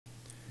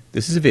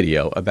This is a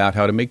video about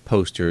how to make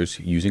posters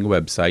using a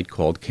website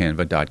called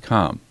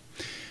Canva.com.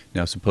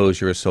 Now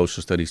suppose you're a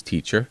social studies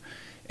teacher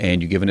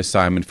and you give an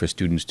assignment for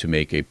students to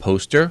make a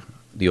poster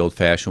the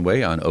old-fashioned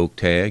way on oak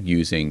tag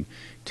using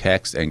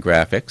text and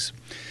graphics.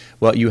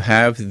 Well, you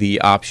have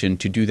the option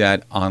to do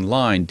that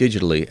online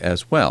digitally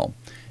as well.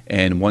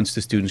 And once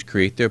the students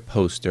create their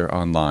poster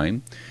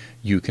online,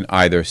 you can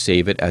either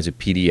save it as a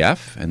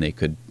PDF and they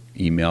could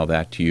email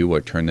that to you or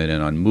turn it in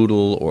on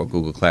Moodle or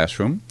Google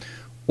Classroom,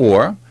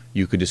 or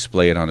you could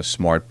display it on a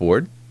smart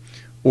board,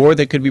 or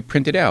they could be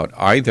printed out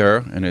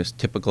either in a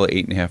typical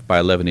 8.5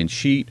 by 11-inch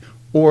sheet,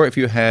 or if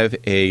you have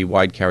a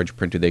wide carriage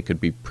printer, they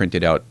could be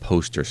printed out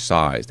poster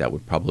size. That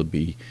would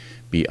probably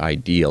be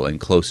ideal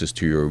and closest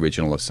to your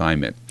original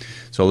assignment.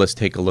 So let's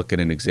take a look at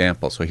an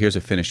example. So here's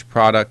a finished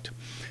product.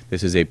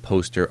 This is a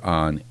poster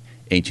on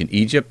ancient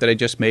Egypt that I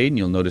just made, and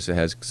you'll notice it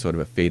has sort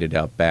of a faded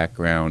out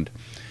background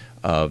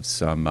of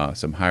some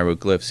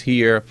hieroglyphs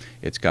here.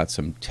 It's got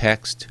some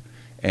text,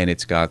 and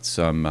it's got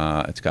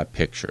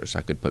pictures.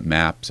 I could put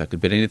maps. I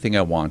could put anything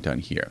I want on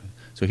here.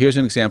 So here's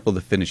an example of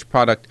the finished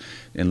product,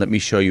 and let me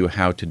show you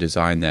how to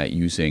design that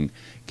using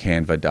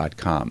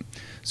Canva.com.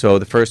 So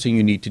the first thing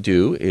you need to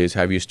do is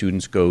have your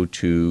students go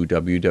to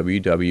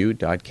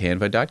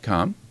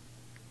www.canva.com.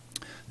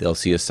 They'll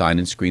see a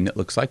sign-in screen that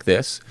looks like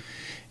this,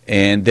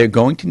 and they're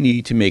going to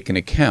need to make an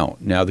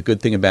account. Now the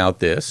good thing about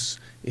this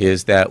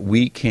is that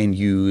we can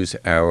use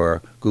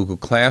our Google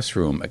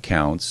Classroom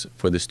accounts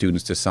for the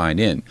students to sign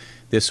in.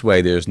 This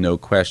way there's no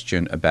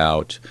question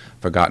about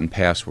forgotten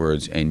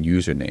passwords and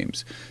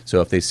usernames.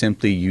 So if they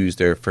simply use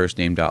their first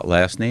name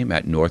last name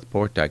at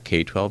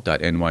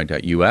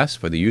northport.k12.ny.us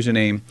for the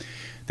username,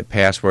 the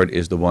password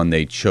is the one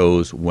they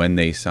chose when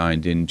they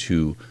signed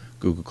into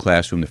Google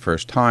Classroom the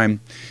first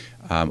time.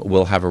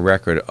 We'll have a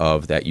record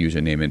of that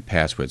username and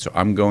password. So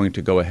I'm going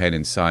to go ahead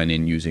and sign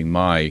in using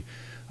my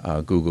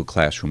Google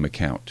Classroom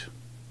account.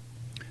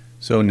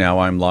 So now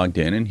I'm logged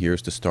in, and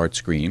here's the start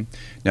screen.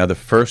 Now the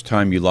first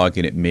time you log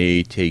in, it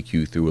may take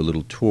you through a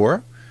little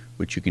tour,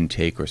 which you can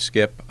take or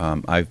skip.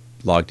 I've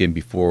logged in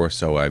before,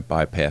 so I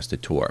bypassed the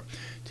tour.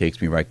 It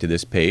takes me right to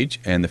this page,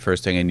 and the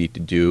first thing I need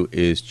to do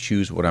is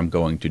choose what I'm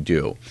going to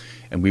do.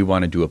 And we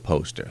want to do a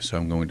poster. So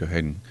I'm going to go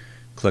ahead and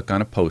click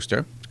on a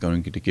poster. It's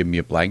going to give me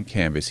a blank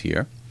canvas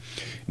here.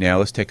 Now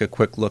let's take a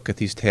quick look at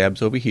these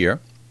tabs over here.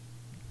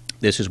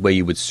 This is where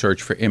you would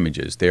search for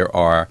images. There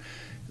are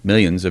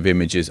millions of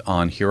images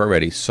on here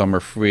already. Some are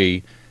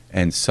free,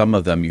 and some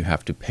of them you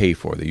have to pay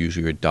for. They're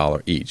usually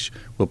 $1 each.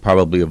 We'll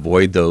probably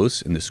avoid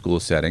those in the school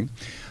setting.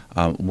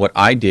 What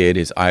I did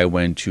is I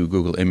went to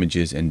Google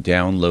Images and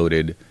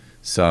downloaded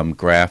some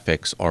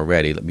graphics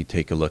already. Let me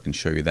take a look and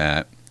show you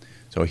that.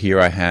 So here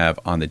I have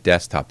on the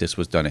desktop. This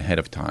was done ahead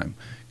of time.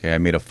 Okay, I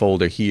made a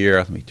folder here.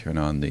 Let me turn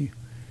on the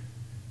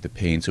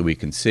pane so we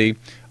can see.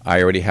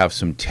 I already have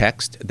some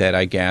text that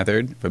I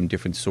gathered from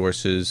different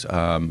sources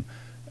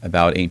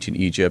about ancient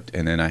Egypt,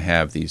 and then I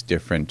have these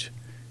different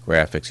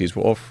graphics. These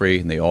were all free,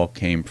 and they all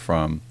came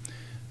from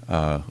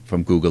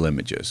Google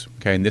Images.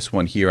 Okay, and this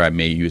one here I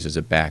may use as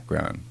a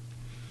background.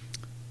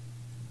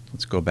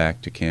 Let's go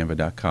back to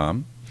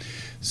Canva.com.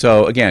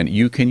 So again,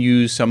 you can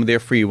use some of their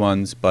free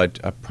ones, but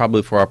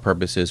probably for our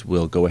purposes,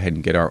 we'll go ahead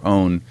and get our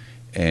own,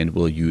 and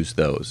we'll use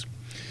those.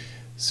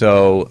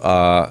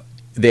 So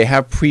they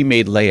have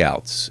pre-made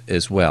layouts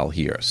as well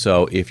here.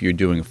 So if you're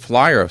doing a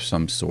flyer of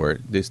some sort,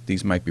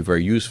 these might be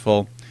very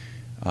useful.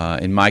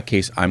 In my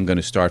case, I'm going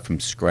to start from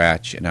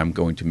scratch, and I'm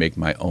going to make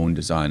my own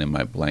design in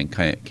my blank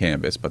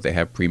canvas. But they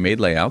have pre-made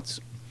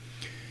layouts.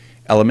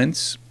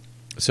 Elements.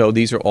 So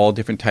these are all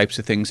different types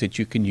of things that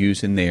you can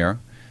use in there.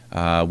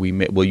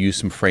 We'll use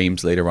some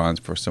frames later on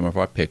for some of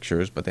our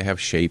pictures, but they have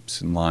shapes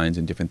and lines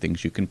and different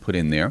things you can put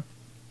in there.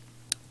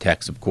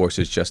 Text, of course,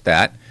 is just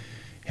that.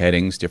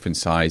 Headings, different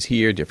size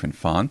here, different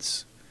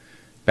fonts.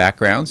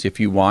 Backgrounds, if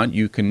you want,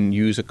 you can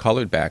use a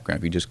colored background.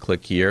 If you just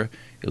click here,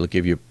 it'll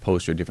give you a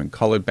poster a different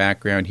colored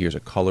background. Here's a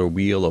color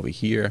wheel over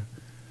here.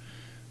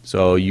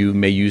 So you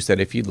may use that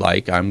if you'd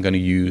like. I'm going to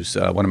use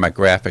one of my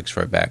graphics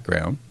for a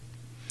background.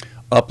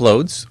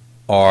 Uploads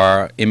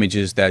are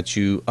images that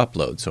you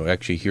upload. So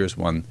actually here's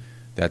one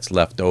that's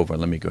left over.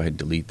 Let me go ahead and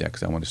delete that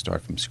because I want to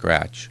start from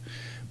scratch.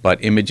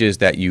 But images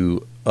that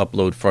you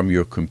upload from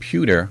your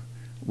computer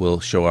will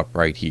show up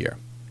right here.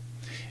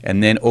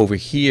 And then over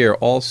here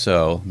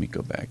also, let me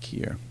go back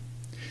here,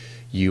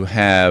 you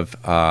have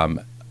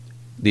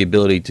the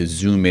ability to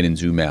zoom in and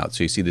zoom out.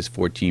 So you see this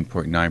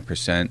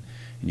 14.9%, and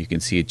you can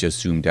see it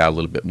just zoomed out a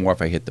little bit more.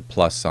 If I hit the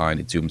plus sign,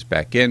 it zooms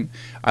back in.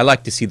 I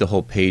like to see the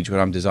whole page when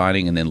I'm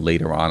designing, and then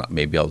later on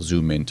maybe I'll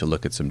zoom in to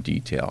look at some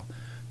detail.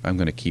 I'm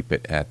going to keep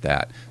it at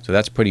that. So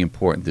that's pretty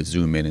important to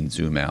zoom in and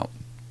zoom out.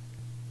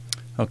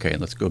 Okay,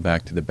 let's go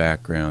back to the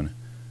background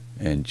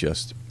and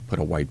just put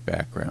a white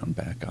background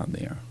back on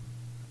there.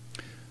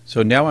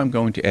 So now I'm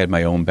going to add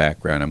my own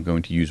background. I'm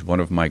going to use one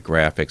of my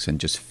graphics and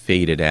just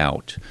fade it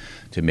out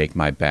to make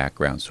my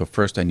background. So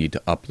first I need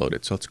to upload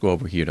it. So let's go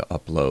over here to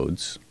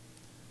Uploads,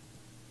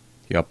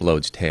 the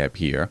Uploads tab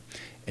here,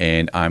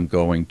 and I'm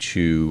going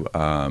to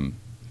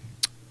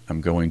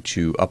I'm going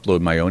to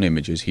upload my own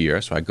images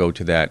here. So I go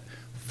to that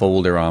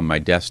folder on my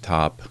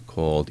desktop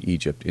called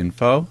Egypt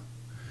Info.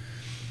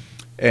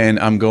 And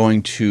I'm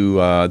going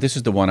to, this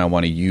is the one I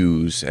want to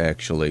use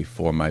actually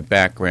for my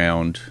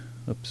background.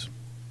 Oops.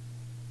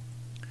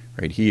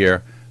 Right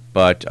here.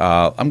 But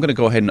I'm going to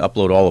go ahead and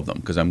upload all of them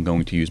because I'm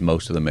going to use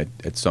most of them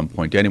at some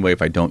point anyway.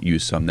 If I don't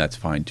use some, that's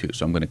fine too.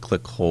 So I'm going to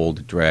click,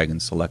 hold, drag,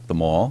 and select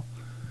them all.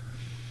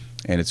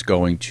 And it's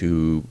going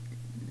to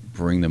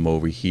bring them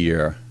over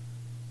here,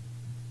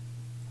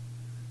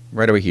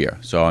 right over here.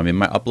 So I'm in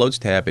my Uploads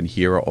tab, and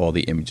here are all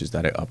the images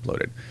that I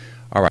uploaded.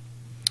 All right.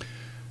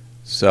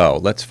 So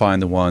let's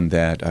find the one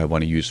that I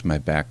want to use for my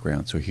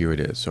background. So here it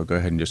is. So go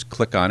ahead and just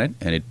click on it,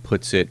 and it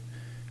puts it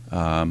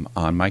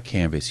on my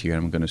canvas here.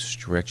 I'm going to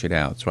stretch it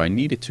out. So I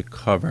need it to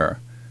cover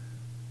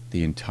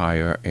the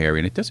entire area,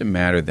 and it doesn't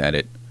matter that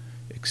it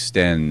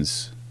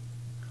extends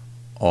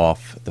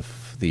off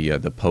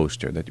the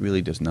poster. That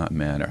really does not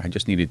matter. I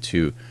just needed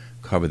to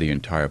cover the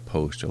entire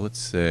poster. Let's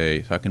say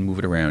if I can move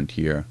it around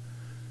here,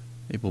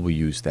 maybe we'll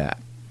use that.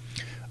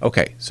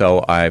 Okay,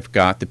 so I've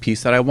got the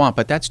piece that I want,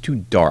 but that's too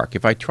dark.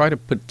 If I try to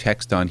put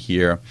text on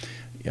here,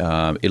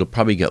 it'll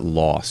probably get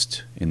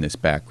lost in this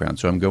background.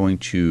 So I'm going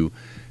to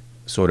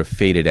sort of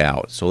fade it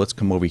out. So let's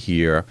come over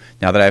here.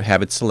 Now that I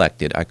have it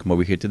selected, I come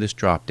over here to this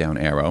drop down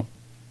arrow,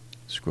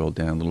 scroll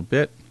down a little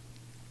bit,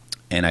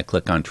 and I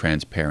click on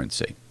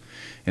transparency.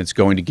 And it's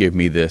going to give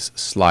me this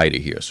slider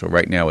here. So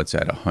right now it's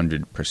at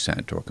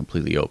 100% or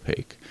completely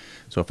opaque.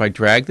 So if I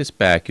drag this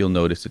back, you'll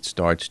notice it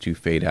starts to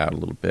fade out a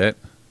little bit.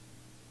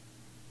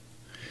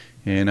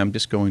 And I'm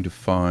just going to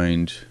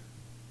find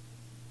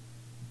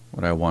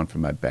what I want for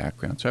my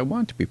background. So I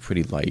want it to be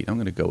pretty light. I'm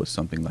going to go with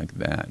something like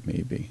that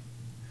maybe.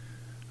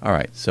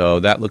 Alright,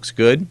 so that looks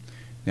good.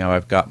 Now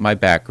I've got my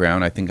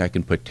background. I think I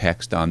can put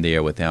text on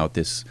there without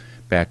this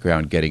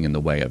background getting in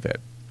the way of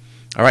it.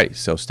 Alright,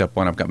 so step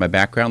one, I've got my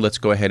background. Let's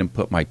go ahead and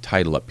put my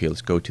title up here.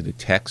 Let's go to the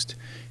text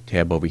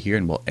tab over here,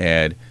 and we'll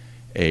add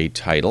a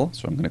title.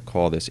 So I'm going to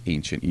call this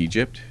Ancient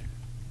Egypt.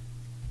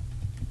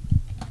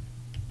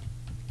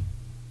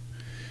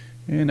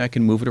 And I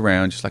can move it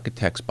around just like a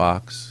text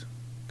box,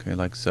 okay,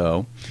 like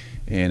so.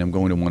 And I'm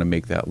going to want to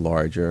make that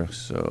larger.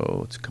 So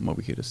let's come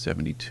over here to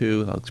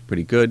 72. That looks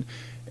pretty good.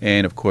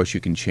 And of course,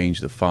 you can change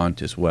the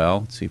font as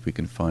well. Let's see if we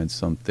can find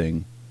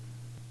something.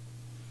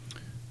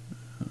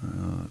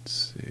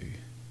 Let's see.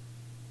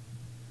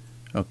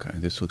 Okay,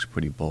 this looks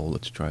pretty bold.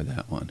 Let's try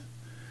that one.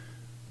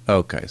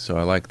 Okay, so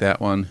I like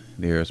that one.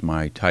 There's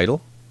my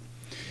title.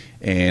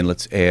 And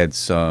let's add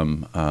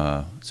some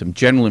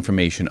general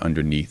information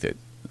underneath it.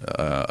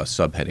 A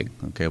subheading.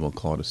 Okay, we'll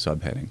call it a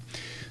subheading.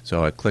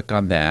 So I click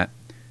on that,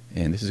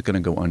 and this is going to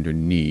go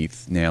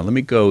underneath. Now let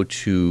me go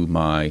to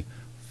my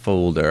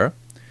folder,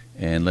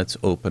 and let's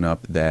open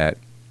up that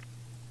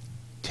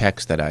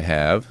text that I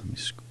have. Let me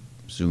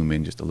zoom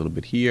in just a little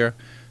bit here.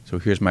 So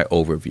here's my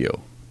overview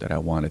that I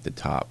want at the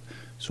top.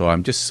 So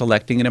I'm just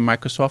selecting it in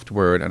Microsoft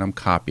Word, and I'm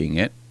copying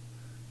it.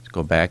 Let's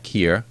go back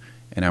here,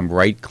 and I'm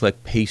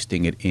right-click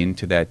pasting it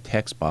into that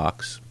text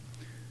box,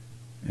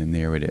 and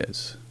there it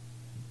is.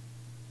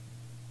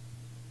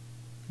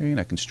 And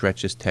I can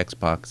stretch this text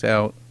box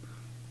out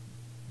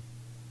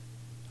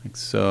like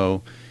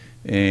so,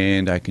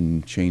 and I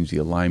can change the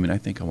alignment. I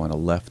think I want a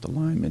left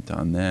alignment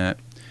on that,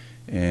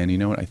 and you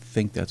know what, I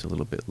think that's a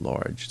little bit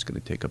large. It's going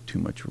to take up too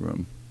much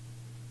room.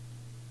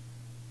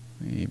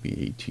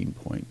 Maybe 18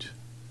 point.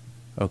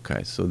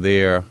 Okay, so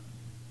there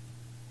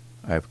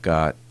I've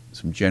got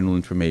some general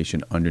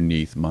information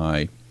underneath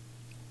my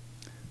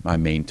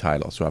main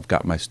title. So I've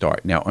got my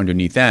start. Now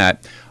underneath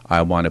that,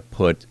 I want to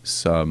put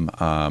some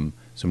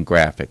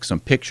graphics, some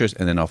pictures,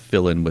 and then I'll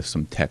fill in with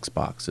some text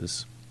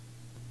boxes.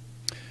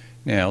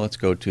 Now let's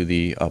go to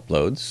the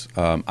uploads.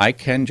 I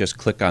can just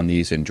click on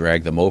these and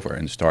drag them over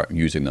and start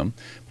using them,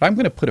 but I'm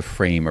going to put a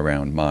frame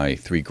around my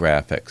three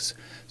graphics.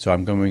 So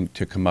I'm going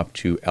to come up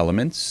to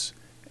Elements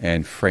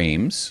and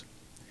Frames,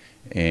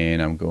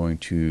 and I'm going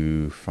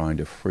to find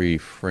a free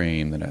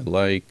frame that I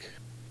like.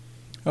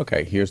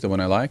 Okay, here's the one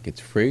I like. It's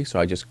free,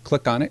 so I just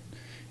click on it,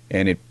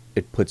 and it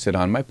puts it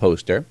on my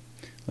poster.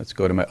 Let's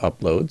go to my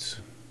uploads.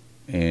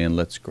 And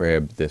let's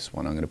grab this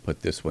one. I'm going to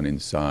put this one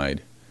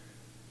inside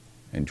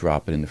and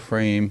drop it in the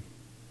frame,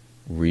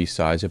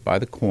 resize it by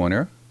the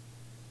corner,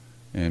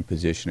 and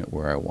position it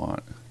where I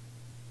want.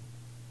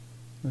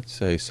 Let's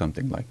say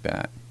something like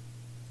that.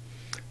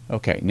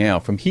 Okay, now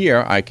from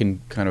here I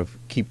can kind of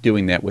keep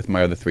doing that with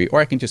my other three,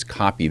 or I can just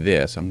copy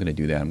this. I'm going to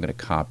do that. I'm going to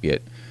copy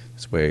it.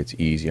 This way it's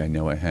easy. I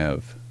know I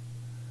have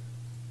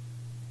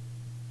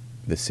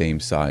the same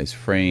size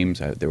frames.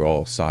 They're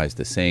all sized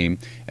the same,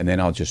 and then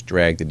I'll just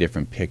drag the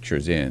different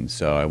pictures in.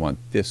 So I want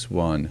this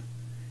one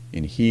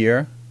in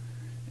here,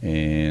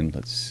 and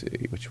let's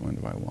see, which one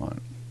do I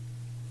want?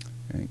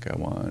 I think I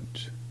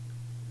want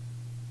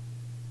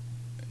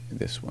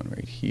this one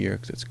right here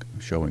because it's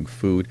showing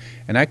food,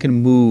 and I can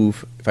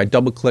move, if I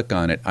double click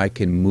on it, I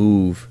can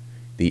move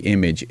the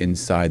image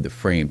inside the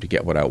frame to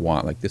get what I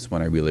want. Like this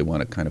one, I really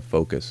want to kind of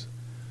focus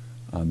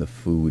on the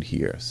food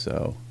here,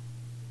 so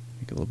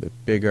make it a little bit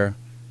bigger,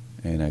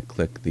 and I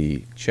click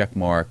the check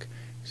mark.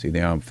 See,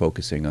 now I'm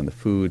focusing on the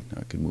food.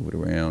 I can move it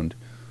around.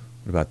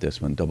 What about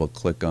this one? Double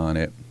click on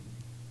it.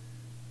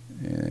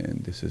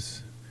 And this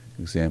is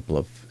an example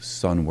of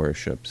sun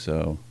worship,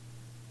 so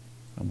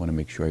I want to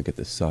make sure I get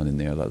the sun in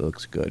there. That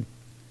looks good.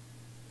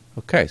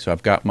 Okay, so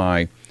I've got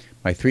my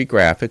three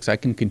graphics. I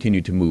can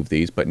continue to move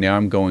these, but now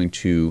I'm going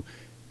to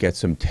get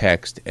some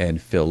text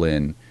and fill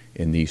in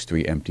these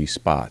three empty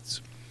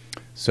spots.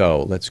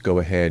 So let's go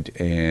ahead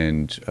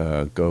and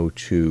go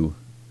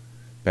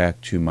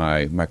back to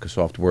my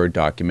Microsoft Word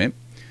document.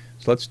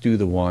 So let's do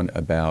the one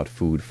about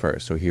food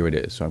first. So here it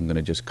is. So I'm going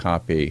to just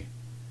copy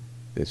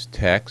this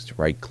text,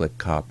 right-click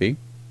copy.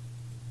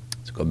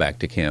 Let's go back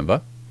to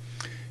Canva,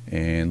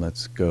 and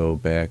let's go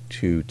back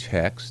to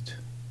text,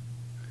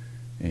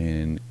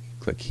 and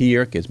click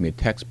here. It gives me a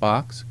text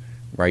box.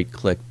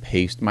 Right-click,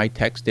 paste my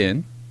text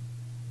in,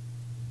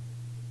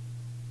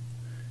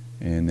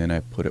 and then I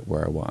put it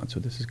where I want. So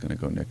this is going to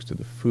go next to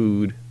the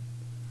food,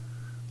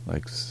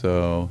 like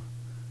so.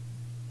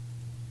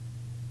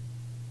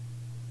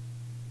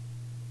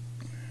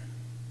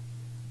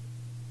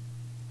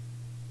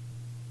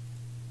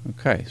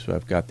 Okay, so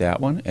I've got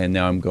that one, and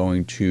now I'm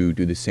going to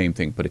do the same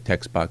thing. Put a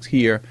text box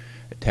here,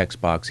 a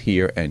text box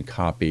here, and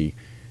copy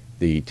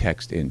the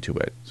text into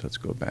it. So let's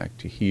go back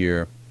to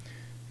here,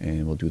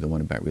 and we'll do the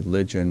one about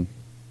religion.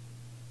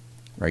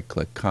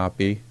 Right-click,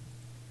 copy,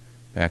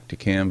 back to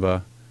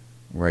Canva,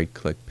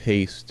 right-click,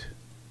 paste,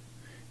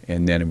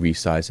 and then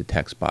resize the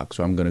text box.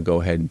 So I'm going to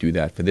go ahead and do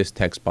that for this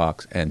text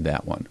box and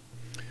that one.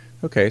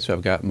 Okay, so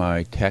I've got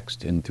my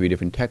text in three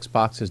different text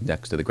boxes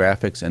next to the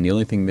graphics, and the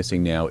only thing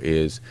missing now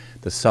is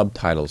the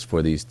subtitles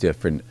for these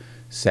different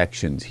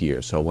sections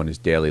here. So one is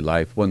daily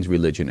life, one's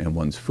religion, and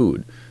one's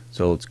food.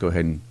 So let's go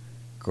ahead and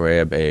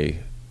grab a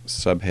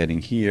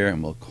subheading here,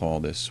 and we'll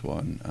call this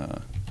one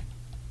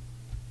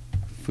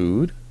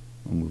food.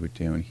 We'll move it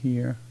down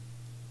here.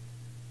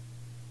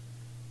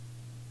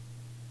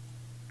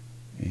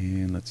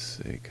 And let's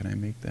see, can I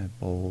make that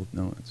bold?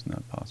 No, it's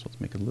not possible.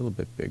 Let's make it a little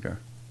bit bigger.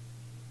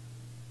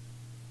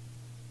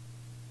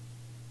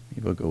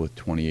 Maybe I'll go with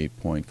 28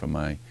 point for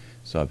my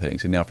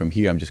subheadings. And now from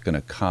here, I'm just going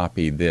to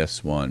copy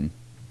this one.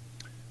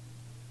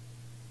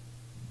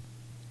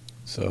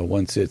 So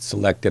once it's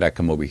selected, I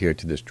come over here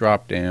to this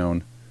drop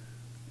down,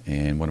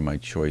 and one of my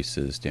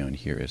choices down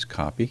here is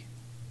copy.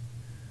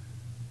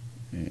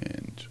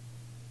 And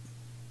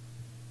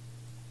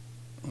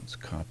let's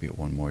copy it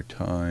one more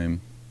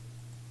time.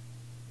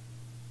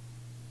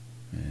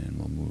 And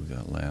we'll move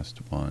that last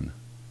one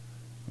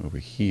over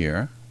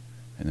here.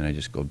 And then I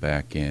just go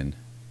back in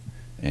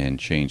and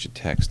change the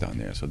text on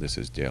there. So this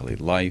is daily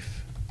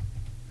life,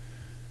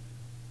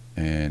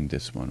 and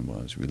this one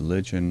was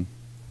religion.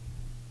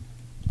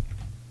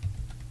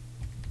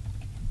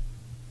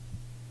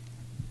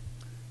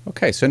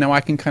 Okay, so now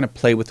I can kind of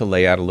play with the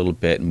layout a little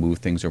bit and move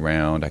things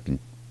around. I can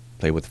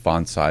play with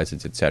font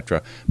sizes,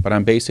 etc. But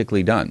I'm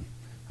basically done.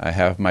 I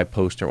have my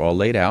poster all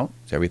laid out.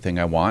 It's everything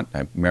I want.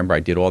 Remember, I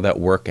did all that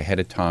work ahead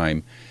of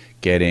time,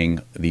 getting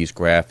these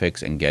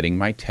graphics and getting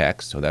my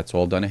text, so that's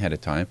all done ahead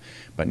of time.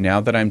 But now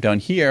that I'm done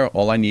here,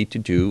 all I need to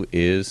do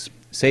is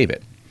save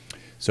it.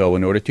 So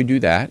in order to do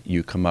that,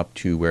 you come up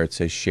to where it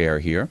says share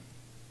here,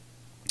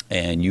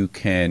 and you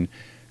can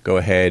go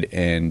ahead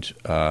and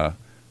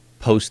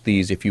post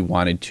these if you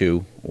wanted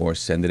to, or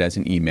send it as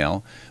an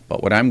email.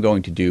 But what I'm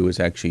going to do is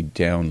actually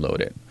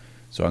download it.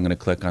 So I'm going to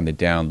click on the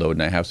download,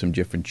 and I have some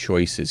different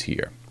choices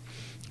here.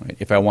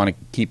 If I want to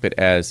keep it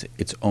as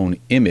its own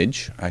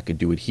image, I could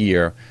do it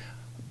here.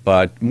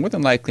 But more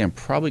than likely, I'm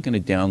probably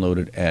going to download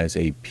it as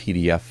a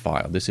PDF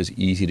file. This is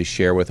easy to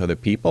share with other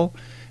people,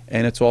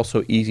 and it's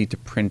also easy to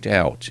print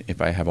out if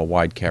I have a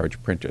wide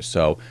carriage printer.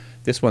 So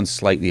this one's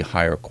slightly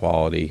higher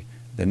quality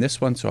than this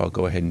one, so I'll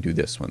go ahead and do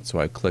this one. So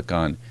I click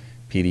on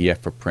PDF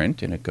for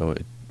print, and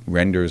it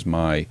renders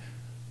my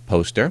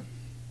poster.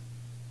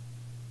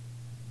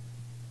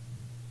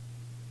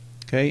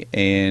 Okay,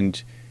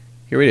 and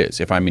here it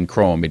is. If I'm in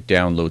Chrome, it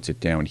downloads it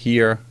down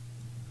here.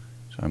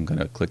 So I'm going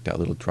to click that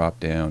little drop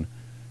down,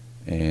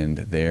 and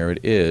there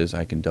it is.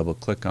 I can double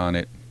click on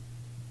it,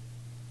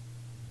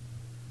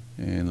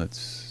 and let's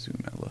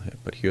zoom out a little bit.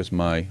 But here's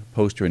my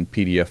poster in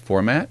PDF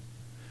format,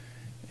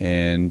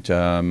 and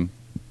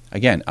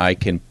again, I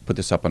can put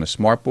this up on a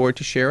smartboard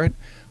to share it.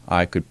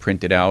 I could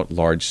print it out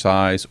large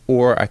size,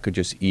 or I could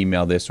just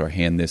email this or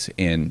hand this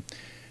in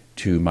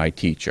to my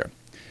teacher.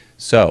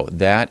 So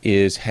that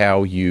is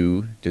how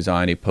you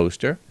design a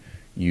poster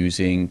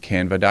using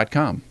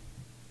Canva.com.